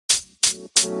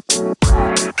Hey,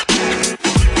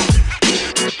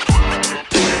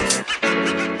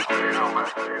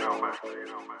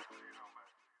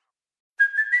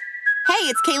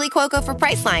 it's Kaylee Cuoco for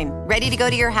Priceline. Ready to go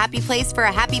to your happy place for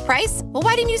a happy price? Well,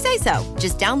 why didn't you say so?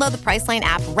 Just download the Priceline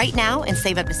app right now and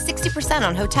save up to 60%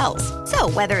 on hotels.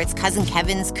 So whether it's Cousin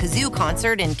Kevin's Kazoo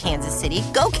Concert in Kansas City,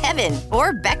 go Kevin,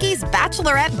 or Becky's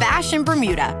Bachelorette Bash in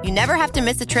Bermuda, you never have to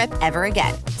miss a trip ever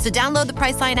again. So download the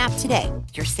Priceline app today.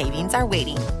 Your savings are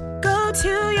waiting. Go to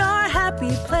your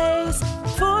happy place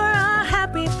for a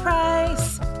happy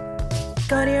price.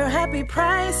 Go to your happy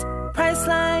price,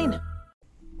 Priceline.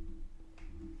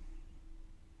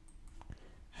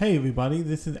 Hey everybody,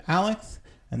 this is Alex,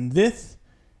 and this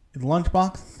is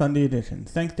Lunchbox Sunday Edition.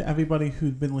 Thanks to everybody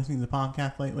who's been listening to the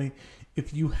podcast lately.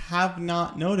 If you have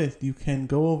not noticed, you can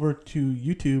go over to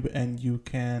YouTube and you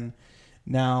can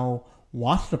now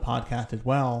watch the podcast as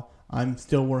well. I'm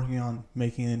still working on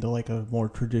making it into like a more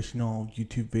traditional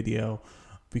YouTube video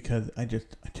because I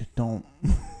just don't.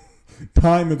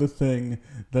 Time is a thing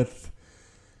that's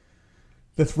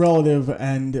relative,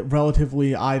 and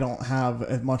relatively I don't have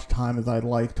as much time as I'd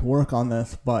like to work on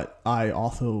this, but I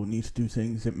also need to do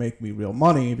things that make me real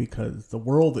money because the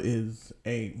world is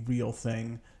a real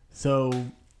thing.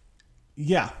 So,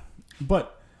 yeah.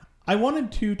 But I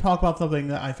wanted to talk about something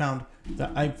that I found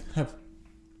that I have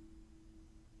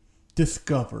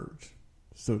discovered,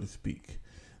 so to speak,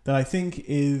 that I think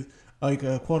is like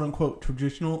a quote-unquote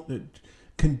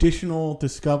conditional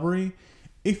discovery.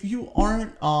 If you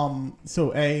aren't,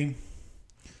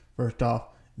 first off,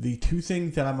 the two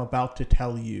things that I'm about to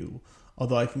tell you,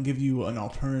 although I can give you an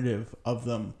alternative of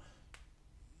them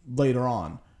later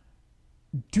on,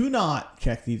 do not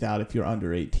check these out if you're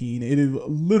under 18. It is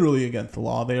literally against the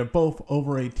law. They are both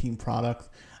over 18 products,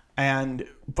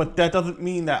 but that doesn't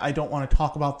mean that I don't want to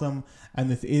talk about them,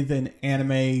 and this is an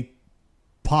anime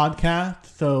podcast,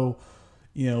 so,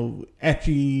 you know,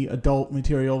 ecchi adult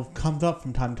material comes up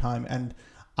from time to time, and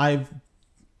I've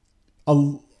a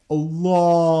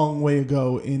long way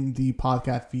ago in the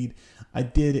podcast feed, I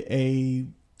did a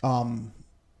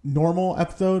normal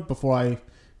episode before I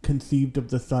conceived of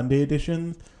the Sunday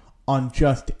edition on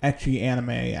just ecchi anime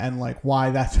and like why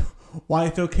it's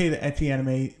okay that ecchi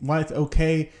anime, why it's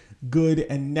okay, good,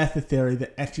 and necessary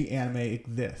that ecchi anime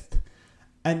exists.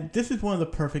 And this is one of the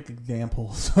perfect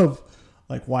examples of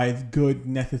like why it's good,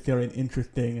 necessary, and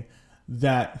interesting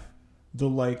that the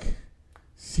like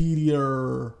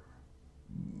seedier,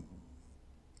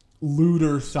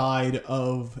 lewder side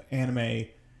of anime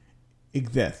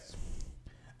exists.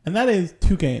 And that is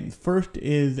two games. First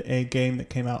is a game that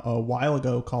came out a while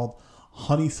ago called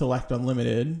Honey Select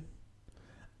Unlimited,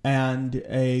 and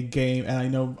a game,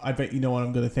 and I bet you know what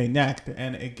I'm going to say next,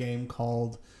 and a game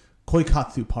called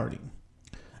Koikatsu Party.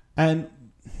 And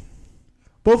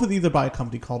both of these are by a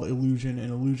company called Illusion,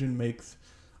 and Illusion makes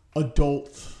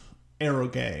adult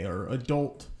eroge or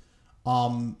adult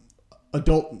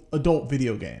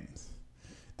video games.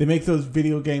 They make those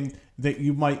video games that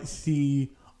you might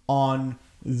see on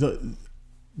the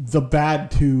bad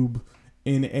tube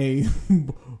in a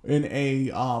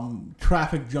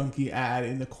traffic junkie ad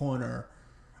in the corner.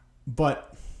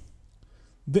 But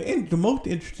the most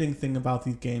interesting thing about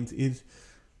these games is,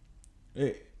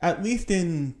 at least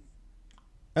in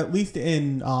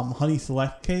Honey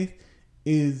Select case,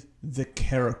 is the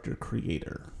character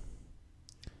creator.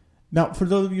 Now, for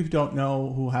those of you who don't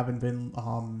know, who haven't been,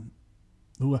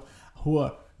 who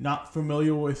are not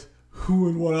familiar with who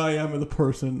and what I am as a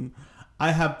person,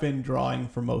 I have been drawing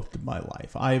for most of my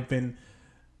life. I've been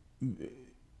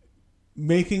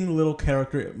making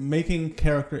character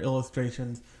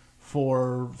illustrations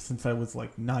since I was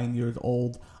like 9 years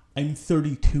old. I'm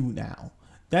 32 now.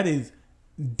 That is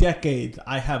decades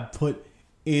I have put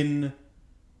in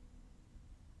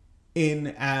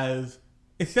as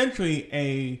essentially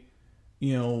a,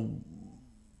 you know,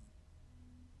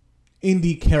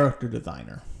 indie character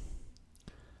designer.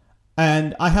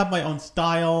 And I have my own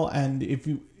style, and if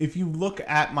you look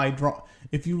at my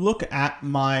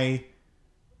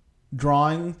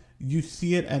drawing, you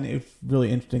see it, and it's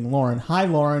really interesting. Lauren, hi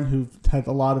Lauren, who has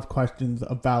a lot of questions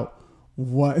about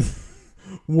what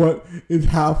is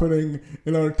happening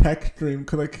in our text stream,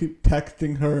 because I keep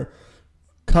texting her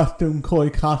custom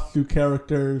Koikatsu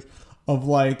characters of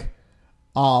like,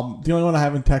 the only one I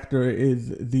haven't texted her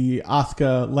is the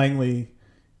Asuka Langley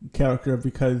character,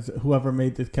 because whoever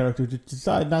made this character just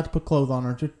decided not to put clothes on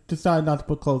her.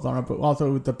 But also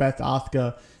it was the best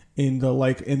Asuka in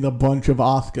the bunch of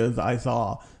Asukas I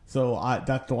saw. So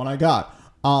that's the one I got.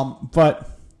 But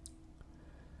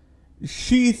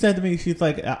she said to me, she's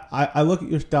like, I look at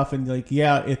your stuff and like,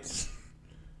 yeah,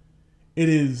 it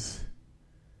is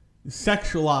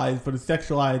sexualized, but it's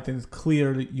sexualized and it's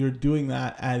clear that you're doing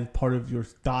that as part of your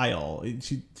style.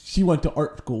 She went to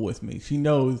art school with me. She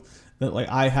knows that like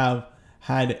I have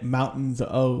had mountains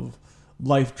of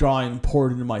life drawing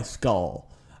poured into my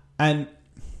skull. And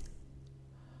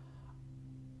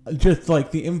just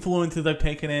like the influences I've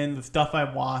taken in, the stuff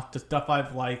I've watched, the stuff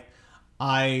I've liked,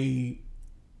 I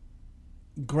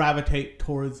gravitate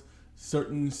towards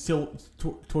certain silhouettes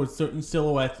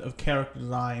of character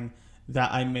design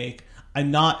that I make. I'm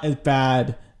not as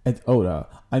bad as Oda.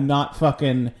 I'm not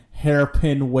fucking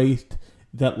hairpin waist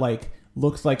that like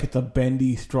looks like it's a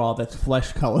bendy straw that's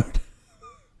flesh colored.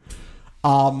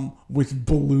 With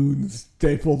balloons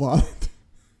stapled on it.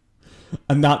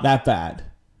 I'm not that bad.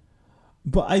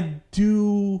 But I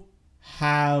do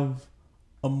have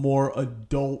a more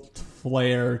adult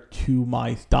flair to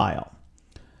my style.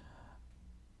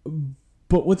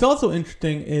 But what's also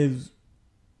interesting is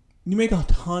you make a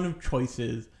ton of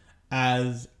choices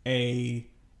as a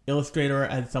illustrator,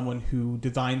 as someone who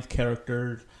designs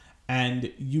characters,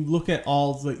 and you look at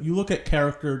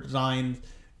character designs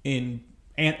in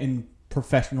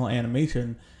professional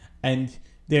animation, and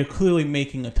they're clearly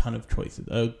making a ton of choices.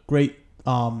 A great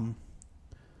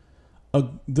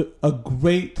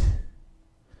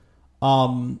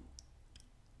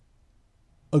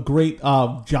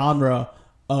genre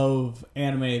of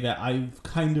anime that I've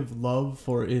kind of loved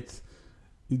for its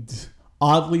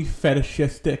oddly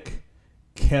fetishistic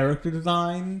character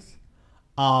designs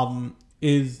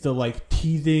is the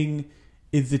teasing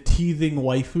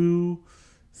waifu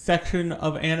section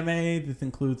of anime. This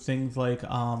includes things like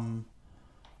the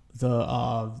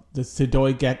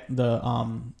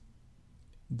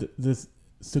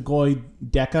Sugoi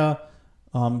Deka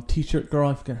t-shirt girl.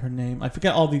 I forget her name. I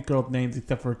forget all these girls' names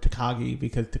except for Takagi,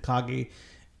 because Takagi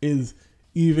is,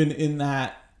 even in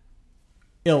that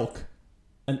ilk,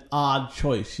 an odd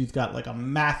choice. She's got like a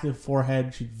massive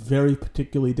forehead. She's very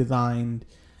particularly designed,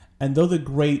 and those are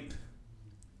great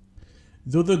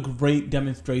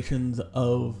demonstrations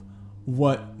of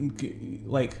what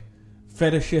like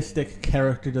fetishistic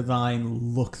character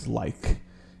design looks like.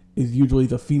 Is usually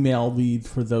the female leads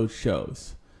for those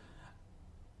shows.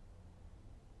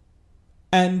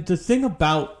 And the thing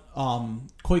about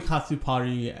Koikatsu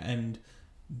Party, and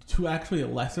to actually a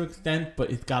lesser extent, but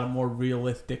it's got a more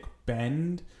realistic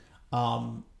bend,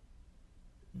 Honey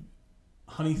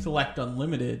Select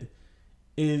Unlimited,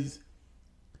 is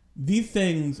these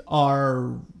things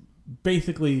are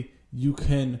basically, you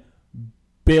can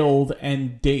build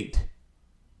and date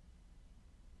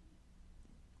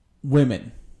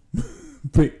women.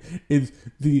 Is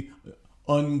the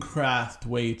uncrassed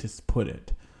way to put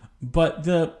it. But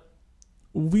the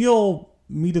real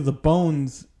meat of the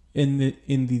bones in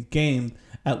these games,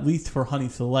 at least for Honey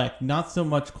Select, not so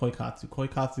much Koikatsu.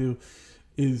 Koikatsu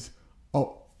is a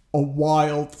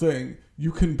wild thing.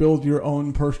 You can build your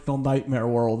own personal nightmare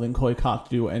world in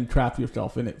Koikatsu and trap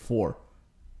yourself in it for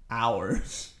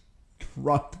hours.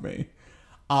 Trust me.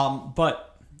 But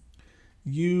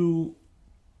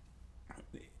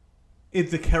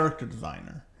it's a character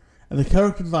designer. And the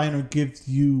character designer gives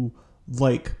you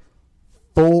like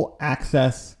full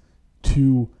access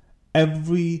to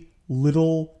every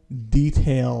little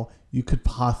detail you could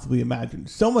possibly imagine.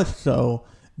 So much so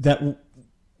that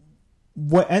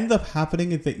what ends up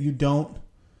happening is that you don't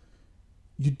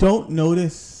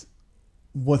notice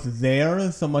what's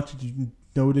there so much as you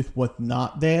notice what's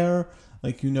not there.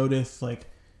 Like you notice like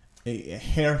a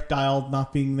hairstyle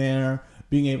not being there,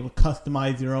 being able to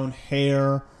customize your own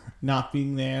hair not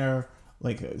being there,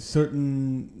 like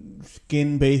certain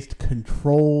skin-based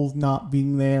controls not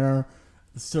being there,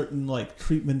 certain like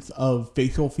treatments of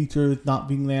facial features not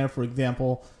being there. For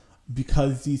example,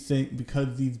 because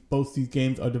both these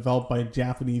games are developed by a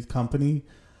Japanese company,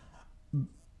 and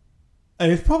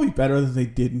it's probably better that they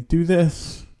didn't do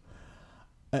this.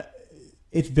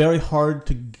 It's very hard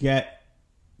to get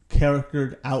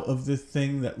characters out of this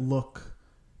thing that look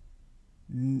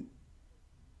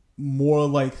more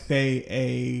like, say,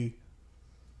 a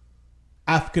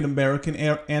African American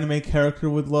anime character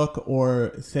would look,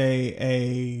 or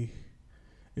say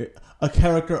a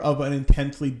character of an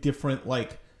intensely different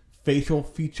like facial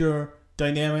feature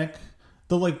dynamic.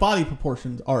 The like body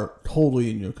proportions are totally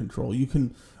in your control. You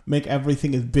can make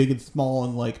everything as big and small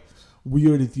and like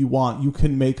weird as you want. You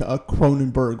can make a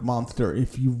Cronenberg monster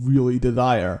if you really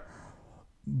desire.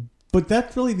 But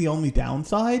that's really the only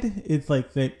downside, is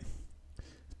like that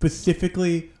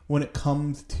specifically when it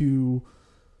comes to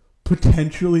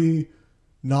potentially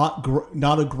not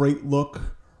a great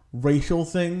look racial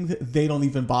things, they don't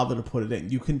even bother to put it in.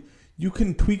 You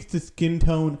can tweak the skin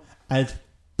tone as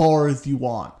far as you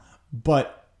want.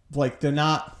 But like you're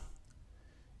not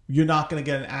going to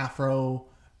get an afro.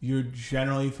 You're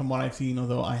generally, from what I've seen,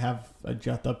 although I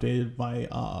just updated my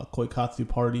Koikatsu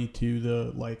party to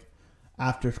the like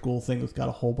after school thing. It's got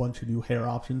a whole bunch of new hair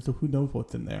options, so who knows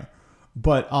what's in there.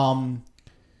 But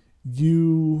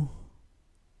you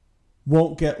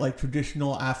won't get like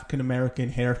traditional African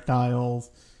American hairstyles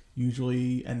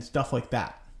usually and stuff like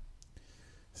that.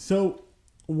 So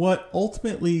what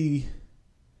ultimately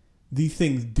these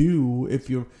things do, if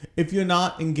you're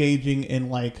not engaging in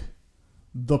like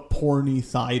the porny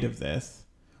side of this,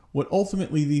 what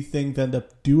ultimately these things end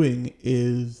up doing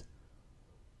is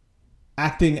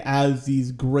acting as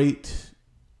these great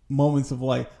moments of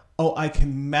like, oh, I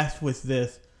can mess with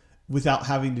this without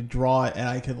having to draw it, and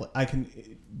I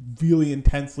can really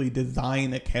intensely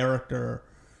design a character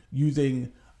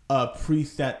using a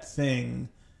preset thing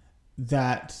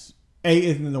that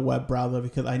isn't in the web browser,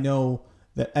 because I know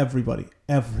that everybody,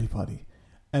 and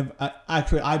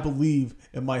I believe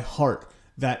in my heart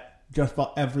that just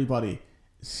about everybody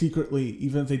secretly,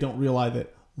 even if they don't realize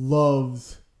it,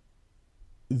 loves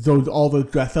all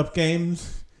those dress-up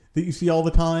games that you see all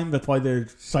the time. That's why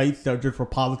there's sites that are just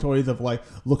repositories of like,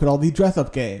 look at all these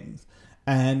dress-up games,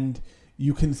 and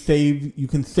you can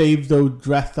save those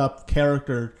dressed-up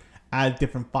characters as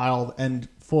different files. And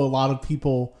for a lot of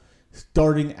people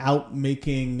starting out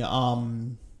making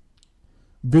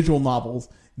visual novels,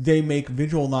 they make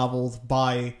visual novels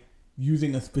by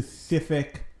using a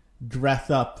specific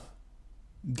dress-up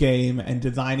game and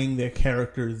designing their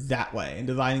characters that way, and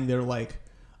designing their like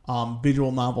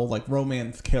visual novel like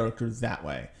romance characters that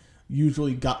way.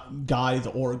 Usually guys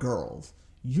or girls.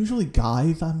 Usually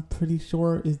guys, I'm pretty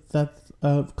sure, that's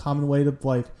a common way to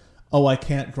like, oh, I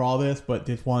can't draw this, but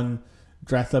this one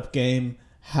dress-up game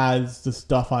has the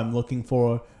stuff I'm looking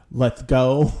for. Let's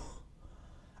go.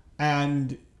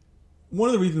 And one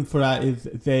of the reasons for that is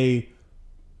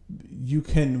you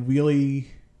can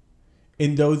really,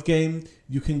 in those games,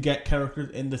 you can get characters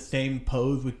in the same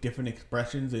pose with different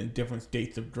expressions and different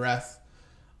states of dress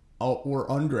or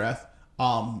undress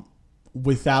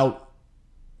without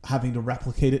having to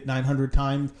replicate it 900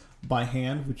 times by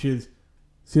hand, which is,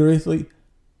 seriously,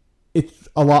 it's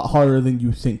a lot harder than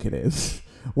you think it is.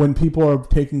 When people are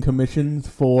taking commissions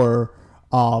for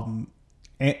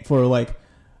like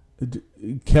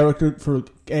character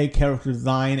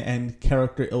design and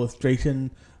character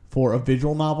illustration for a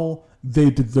visual novel, they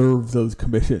deserve those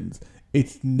commissions.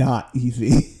 It's not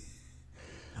easy.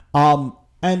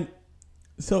 And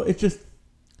so it's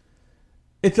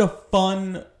a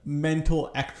fun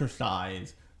mental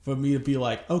exercise for me to be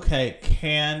like, okay,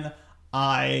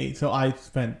 I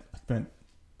spent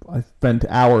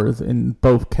hours in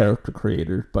both character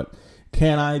creators, but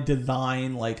can I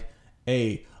design like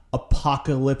a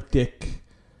apocalyptic,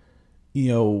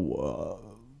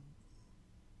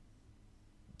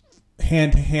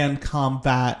 hand-to-hand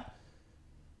combat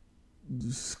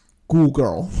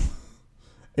schoolgirl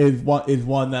is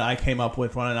one that I came up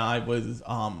with when I was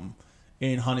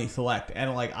in Honey Select,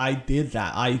 and like I did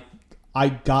that. I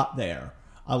got there.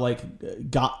 I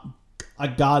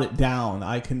got it down.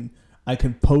 I can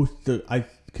post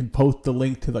the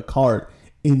link to the card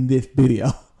in this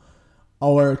video.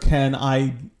 Or can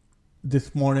I,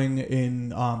 this morning in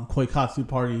Koikatsu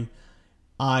party,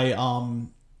 I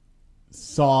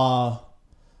saw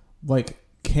like,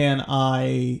 can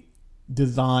I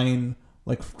design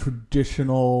like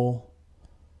traditional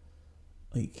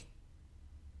like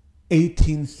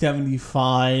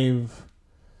 1875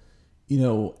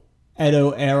 Edo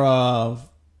era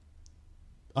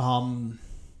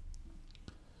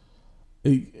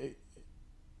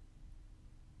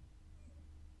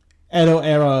Edo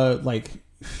era like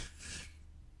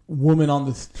woman on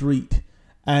the street,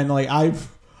 and like I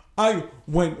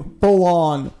went full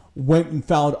on, went and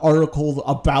found articles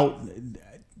about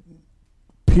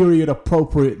period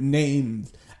appropriate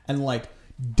names and like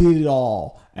did it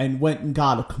all, and went and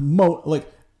got a like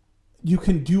you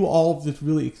can do all of this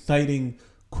really exciting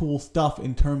cool stuff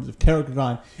in terms of character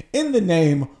design in the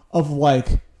name of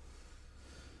like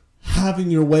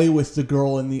having your way with the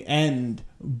girl in the end.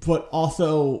 But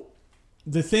also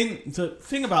the thing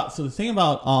about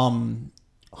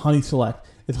Honey Select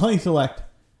is Honey Select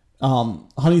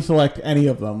any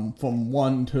of them from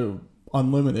 1 to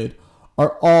unlimited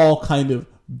are all kind of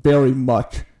very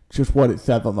much just what it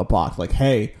says on the box, like,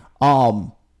 hey,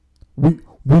 we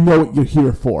know what you're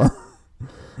here for.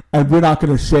 And we're not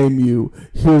going to shame you.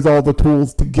 Here's all the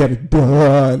tools to get it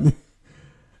done.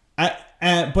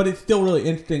 But it's still really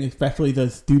interesting, especially the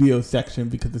studio section,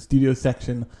 because the studio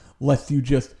section lets you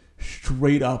just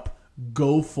straight up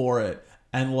go for it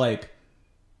and like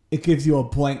it gives you a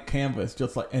blank canvas,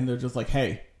 just like, and they're just like,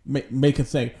 hey, make a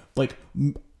thing. Like,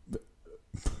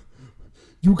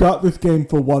 you got this game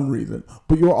for one reason,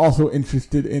 but you're also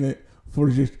interested in it for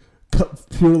just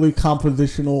purely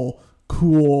compositional,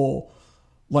 cool,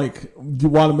 like, you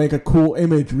want to make a cool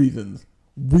image reasons.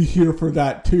 We here for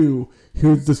that too.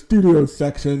 Here's the studio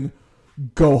section.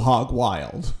 Go hog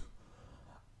wild.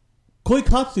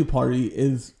 Koikatsu Party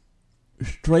is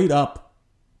straight up,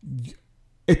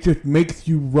 it just makes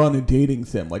you run a dating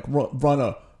sim. Like, run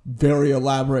a very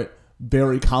elaborate,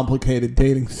 very complicated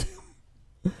dating sim.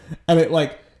 And it,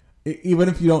 like, even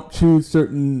if you don't choose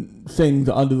certain things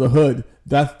under the hood,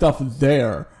 that stuff is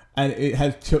there. And it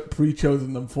has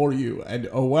pre-chosen them for you. And,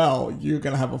 oh well, you're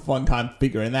going to have a fun time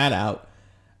figuring that out.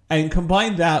 And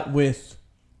combine that with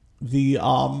the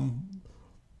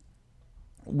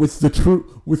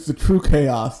true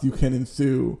chaos you can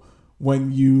ensue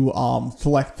when you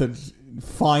select the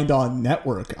find on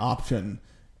network option,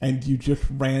 and you just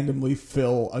randomly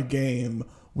fill a game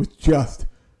with just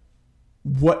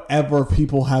whatever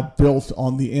people have built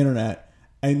on the internet,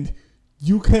 and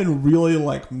you can really,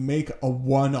 like, make a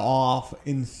one-off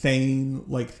insane,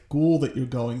 like, school that you're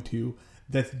going to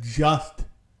that's just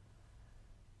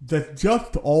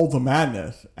all the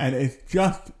madness. And it's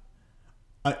just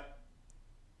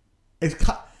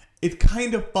it's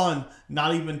kind of fun,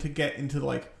 not even to get into,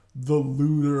 like, the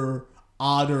looter,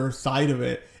 odder side of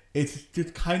it. It's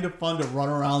just kind of fun to run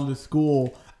around the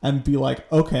school and be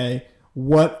like, okay,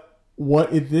 what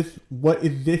is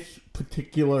this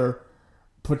particular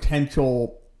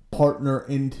potential partner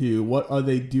into? What are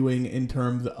they doing in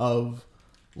terms of,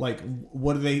 like,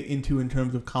 what are they into in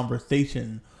terms of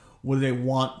conversation? What do they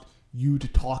want you to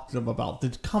talk to them about? The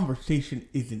conversation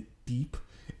isn't deep.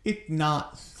 It's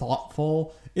not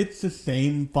thoughtful. It's the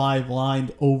same 5 lines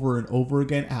over and over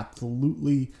again,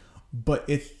 absolutely. But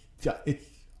it's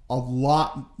a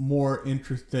lot more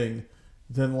interesting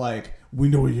than, like, we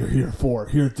know what you're here for.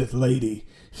 Here's this lady.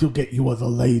 She'll get you other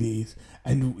ladies,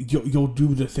 and you'll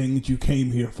do the things you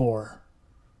came here for.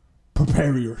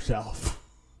 Prepare yourself.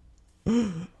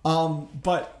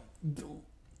 But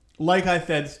like I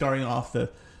said, starting off, the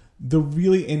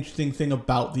really interesting thing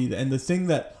about these, and the thing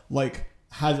that, like,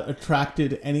 has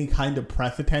attracted any kind of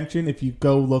press attention, if you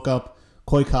go look up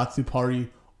Koikatsu Party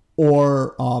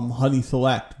or Honey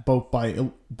Select, both by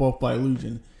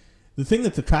Illusion, the thing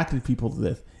that's attracted people to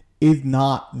this is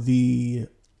not the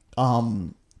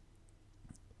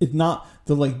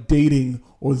like dating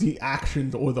or the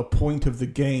actions or the point of the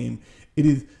game. It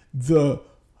is the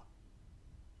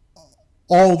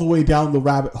all the way down the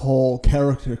rabbit hole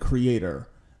character creator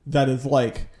that is,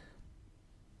 like,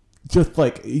 just,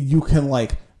 like, you can,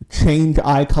 like, change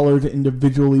eye colors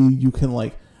individually. You can,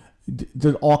 like,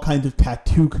 there's all kinds of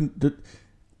tattoo.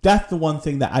 That's the one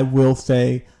thing that I will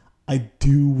say I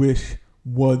do wish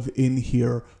was in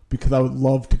here, because I would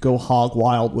love to go hog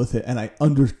wild with it, and I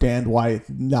understand why it's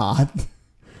not.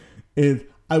 Is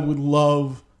I would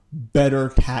love better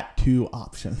tattoo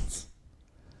options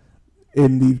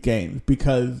in these games,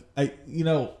 because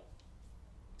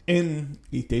in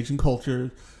East Asian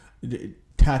culture,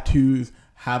 tattoos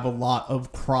have a lot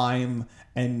of crime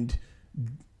and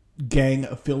gang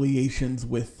affiliations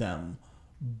with them,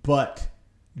 but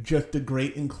just the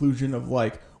great inclusion of,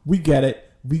 like, we get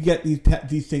it, we get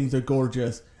these things are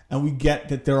gorgeous, and we get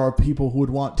that there are people who would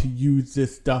want to use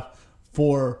this stuff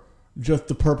for just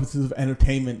the purposes of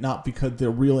entertainment, not because they're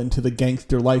real into the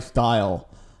gangster lifestyle.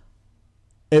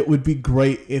 It would be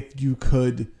great if you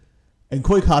could, and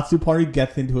Koikatsu Party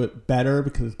gets into it better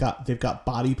because they've got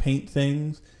body paint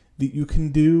things that you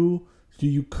can do, so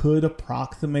you could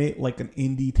approximate, like, an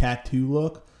indie tattoo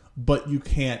look, but you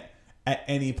can't at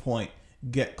any point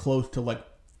get close to, like,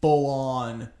 full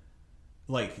on,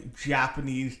 like,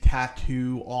 Japanese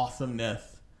tattoo awesomeness.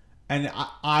 And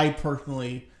I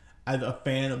personally, as a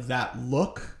fan of that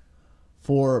look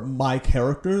for my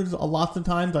characters, a lot of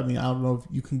times, I mean, I don't know if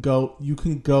you can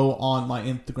go on my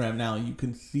Instagram now, you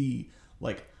can see,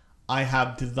 like, I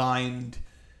have designed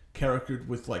characters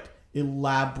with, like,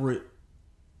 elaborate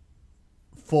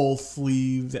full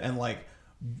sleeves and, like,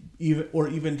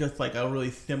 even just, like, a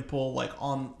really simple, like,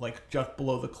 on, like, just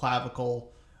below the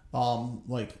clavicle,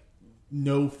 like,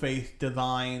 no face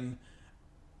design.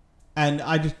 And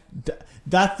I just,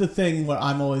 that's the thing where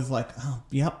I'm always like, oh,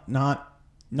 yep, not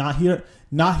here,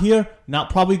 not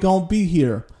probably gonna be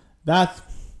here. That's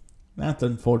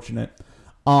unfortunate.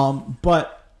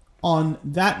 But on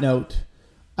that note,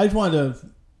 I just wanted to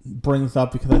bring this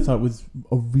up because I thought it was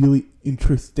a really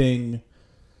interesting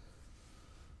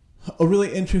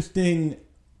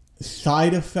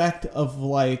side effect of,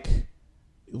 like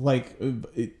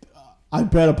I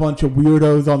bet a bunch of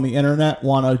weirdos on the internet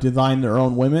want to design their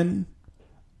own women.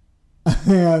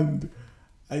 And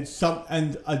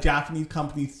a Japanese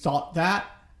company thought that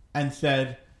and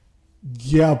said,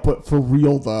 yeah, but for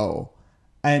real though.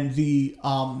 And the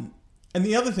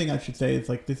other thing I should say is,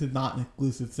 like, this is not an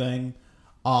exclusive thing.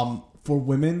 For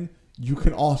women, you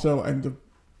can also, and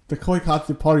the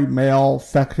Koikatsu Party mail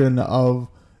section of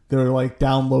their, like,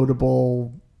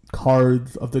 downloadable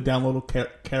cards of the downloadable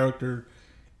character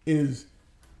is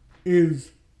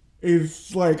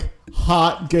like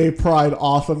hot gay pride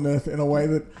awesomeness in a way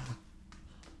that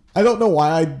I don't know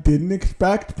why I didn't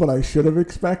expect, but I should have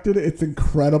expected. It's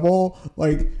incredible.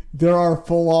 Like, there are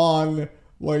full on,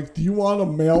 like, do you want a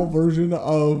male version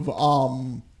of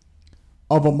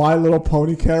a My Little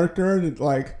Pony character that,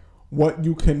 like, what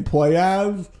you can play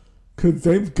as? Because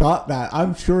they've got that.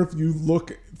 I'm sure if you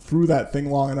look through that thing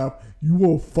long enough, you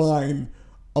will find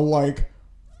a, like,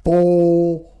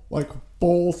 full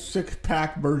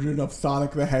 6-pack version of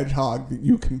Sonic the Hedgehog that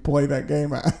you can play that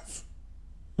game as.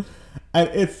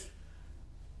 And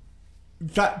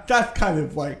that's kind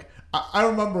of like, I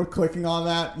remember clicking on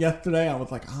that yesterday. I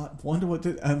was like, I wonder what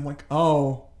this, and I'm like,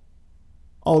 oh,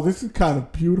 this is kind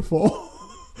of beautiful.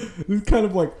 This is kind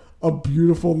of like a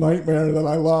beautiful nightmare that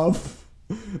I love,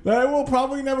 that I will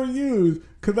probably never use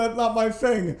because that's not my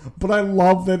thing. But I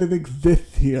love that it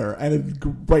exists here and it's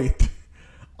great.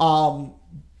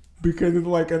 Because it's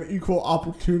like an equal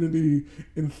opportunity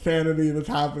insanity that's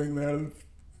happening there. It's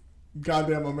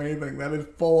goddamn amazing. That is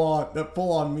full on. That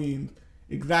full on means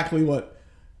exactly what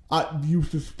you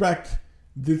suspect.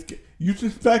 You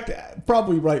suspect,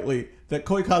 probably rightly, that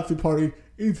Koikatsu Party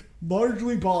is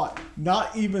largely bought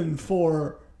not even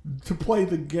to play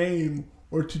the game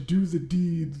or to do the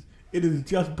deeds. It is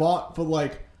just bought for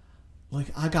like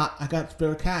I got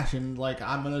spare cash and, like,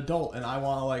 I'm an adult and I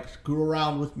want to, like, screw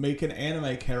around with making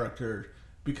anime characters.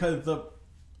 Because the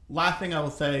last thing I will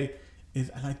say is,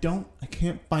 and I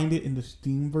can't find it in the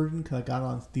Steam version because I got it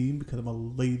on Steam because I'm a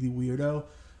lazy weirdo.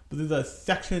 But there's a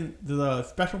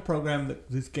special program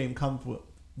that this game comes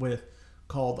with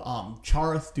called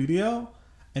Chara Studio,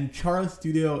 and Chara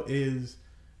Studio is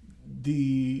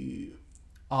it's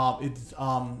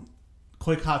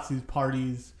Koikatsu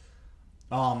Party's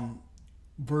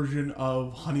version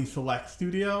of Honey Select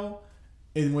Studio,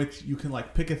 in which you can,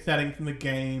 like, pick a setting from the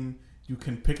game, you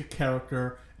can pick a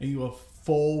character, and you have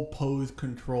full pose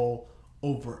control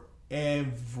over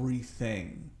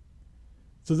everything.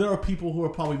 So there are people who are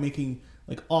probably making,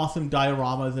 like, awesome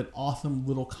dioramas and awesome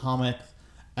little comics,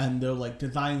 and they're, like,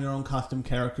 designing their own custom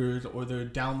characters, or they're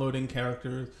downloading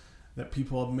characters that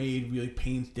people have made really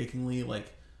painstakingly.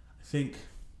 Like, I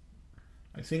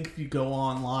think if you go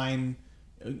online,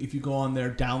 if you go on their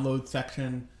download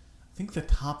section, I think the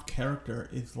top character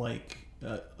is, like,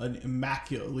 an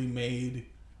immaculately made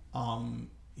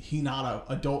Hinata,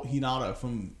 adult Hinata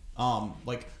from,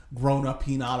 like, grown-up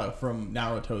Hinata from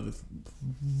Naruto. That's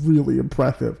really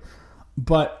impressive.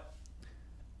 But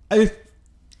I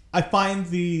find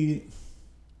the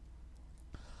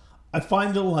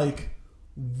like,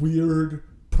 weird,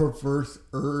 perverse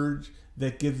urge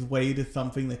that gives way to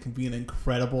something that can be an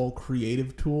incredible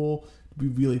creative tool to be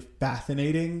really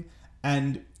fascinating.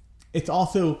 And it's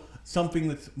also something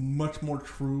that's much more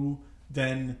true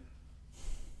than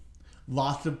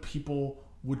lots of people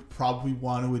would probably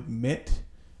want to admit,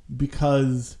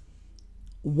 because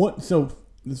so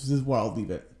this is where I'll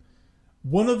leave it.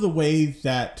 One of the ways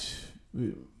that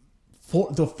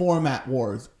the format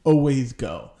wars always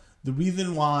go, the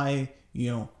reason why,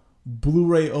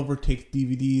 Blu-ray overtakes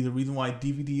DVD, the reason why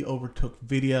DVD overtook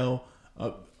video,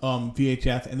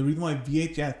 VHS, and the reason why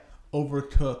VHS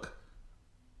overtook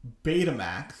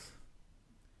Betamax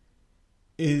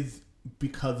is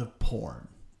because of porn.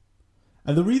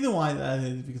 And the reason why that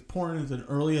is because porn is an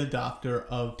early adopter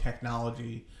of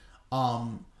technology.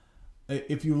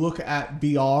 If you look at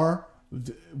VR,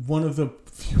 one of the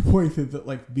few places that,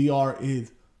 like, VR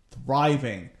is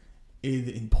thriving is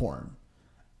in porn.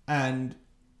 And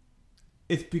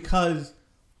it's because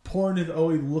porn is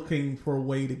always looking for a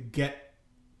way to get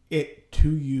it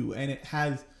to you, and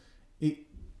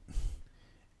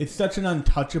it's such an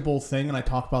untouchable thing, and I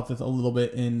talked about this a little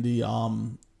bit in the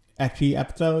Ecchi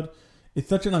episode. It's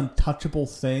such an untouchable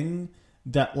thing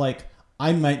that, like,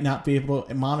 I might not be able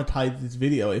to monetize this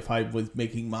video if I was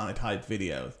making monetized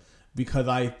videos, because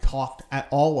I talked at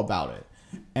all about it.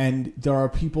 And there are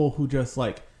people who just,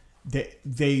 like,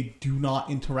 they do not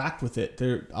interact with it.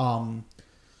 They're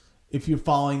if you're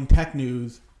following tech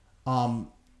news, OnlyFans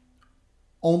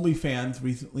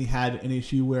recently had an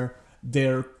issue where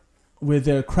their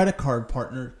credit card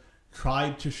partner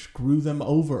tried to screw them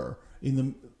over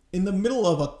in the middle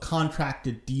of a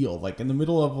contracted deal, like in the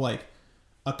middle of like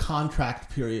a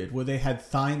contract period where they had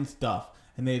signed stuff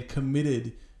and they had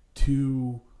committed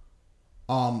to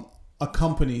a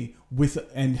company with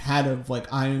and had a like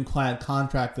ironclad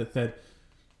contract that said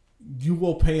you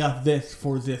will pay us this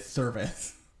for this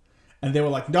service, and they were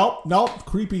like, nope,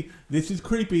 creepy, this is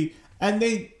creepy, and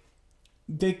they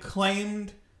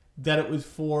claimed that it was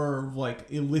for like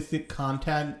illicit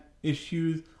content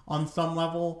issues on some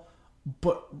level,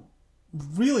 but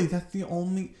really that's the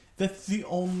only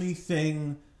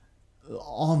thing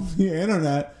on the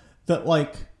internet that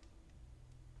like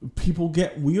people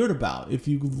get weird about. If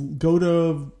you go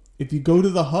to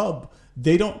the hub,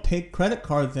 they don't take credit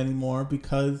cards anymore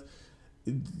because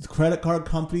credit card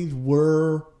companies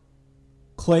were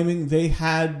claiming they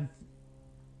had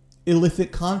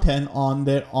illicit content on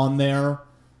their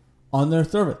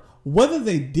service. Whether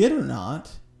they did or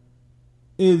not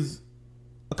is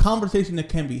a conversation that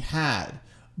can be had,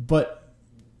 but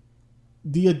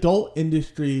the adult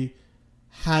industry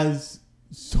has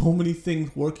so many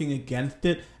things working against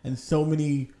it and so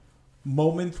many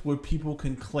moments where people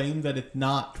can claim that it's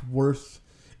not worth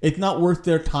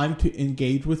their time to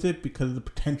engage with it because of the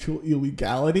potential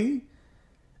illegality,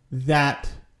 that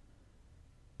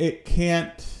it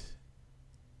can't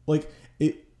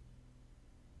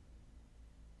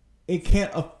it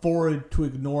can't afford to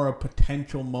ignore a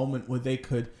potential moment where they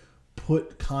could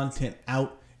put content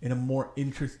out in a more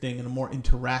interesting, in a more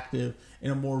interactive,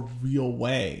 in a more real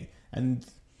way. And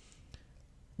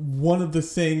one of the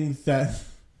things that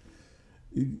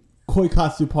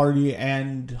Koikatsu Party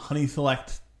and Honey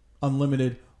Select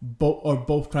Unlimited are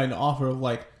both trying to offer,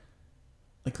 like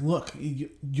look,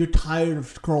 you're tired of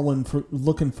scrolling for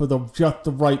looking for just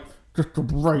the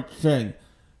right thing,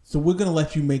 so we're gonna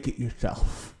let you make it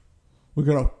yourself. We're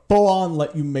gonna full on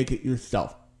let you make it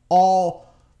yourself. All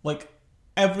like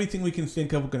everything we can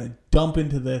think of, we're gonna dump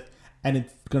into this, and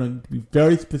it's gonna be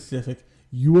very specific.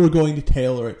 You are going to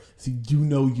tailor it so you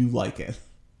know you like it.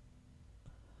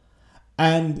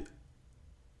 And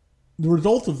the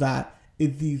result of that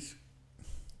is these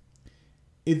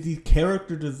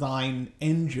character design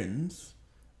engines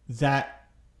that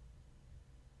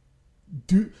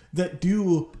do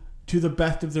to the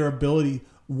best of their ability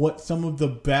what some of the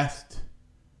best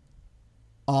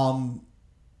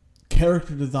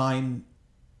character design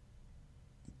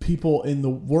people in the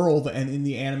world and in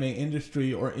the anime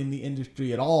industry or in the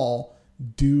industry at all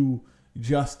do,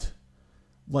 just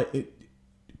like it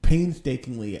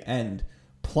painstakingly and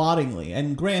plottingly.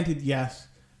 And granted, yes,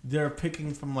 they're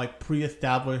picking from like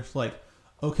pre-established, like,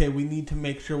 okay, we need to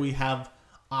make sure we have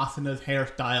Asuna's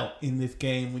hairstyle in this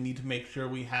game. We need to make sure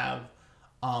we have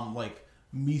like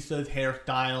Misa's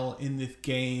hairstyle in this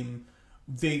game.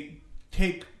 They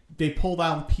pull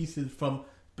down pieces from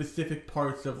specific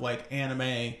parts of like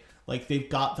anime. Like they've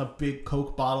got the big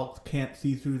Coke bottles, can't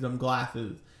see through them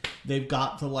glasses. They've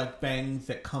got the like bangs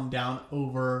that come down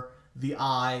over the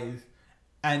eyes.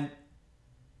 And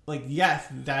like, yes,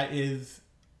 that is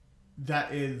a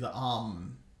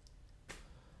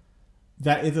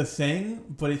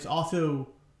thing, but it's also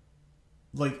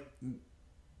like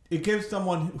it gives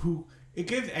someone who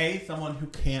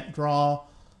can't draw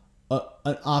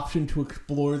an option to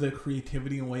explore their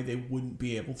creativity in a way they wouldn't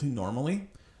be able to normally.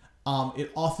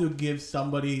 It also gives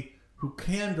somebody who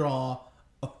can draw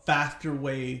a faster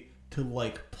way to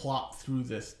like plot through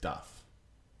this stuff.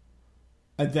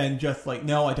 And then just like,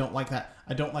 no, I don't like that.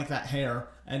 I don't like that hair,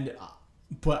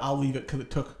 but I'll leave it because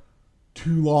it took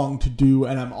too long to do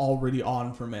and I'm already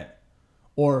on from it.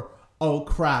 Or, oh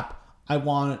crap, I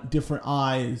want different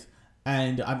eyes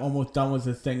and I'm almost done with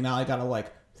this thing. Now I gotta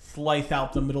like slice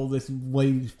out the middle of this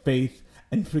lady's face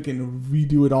and freaking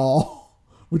redo it all.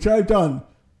 Which I've done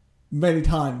many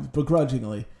times,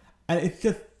 begrudgingly. And it's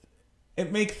just,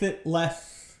 it makes it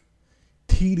less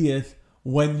tedious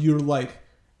when you're like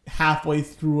halfway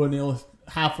through a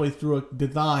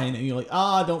design and you're like,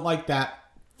 I don't like that.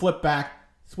 Flip back,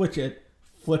 switch it,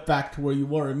 flip back to where you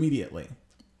were immediately.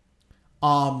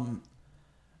 And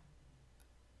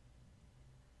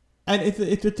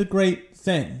it's just a great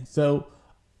thing. So,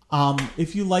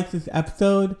 if you like this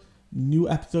episode, new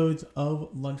episodes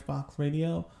of Lunchbox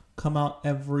Radio come out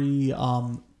every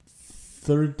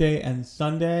Thursday and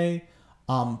Sunday.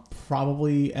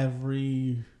 Probably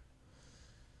every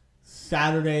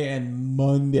Saturday and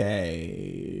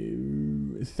Monday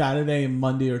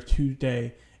or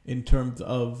Tuesday in terms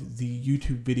of the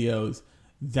YouTube videos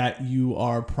that you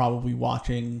are probably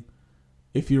watching.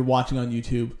 If you're watching on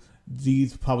YouTube,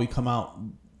 these probably come out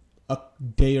a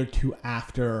day or two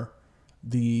after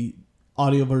the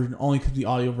audio version, only because the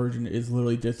audio version is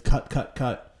literally just cut,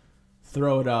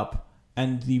 throw it up,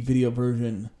 and the video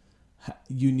version,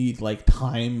 you need like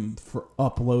time for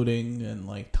uploading and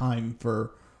like time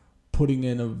for putting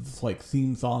in of like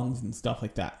theme songs and stuff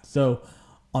like that. So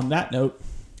on that note,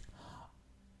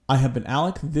 I have been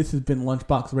Alec. This has been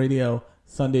Lunchbox Radio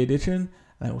Sunday edition,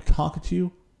 and I will talk to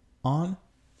you on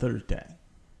Thursday.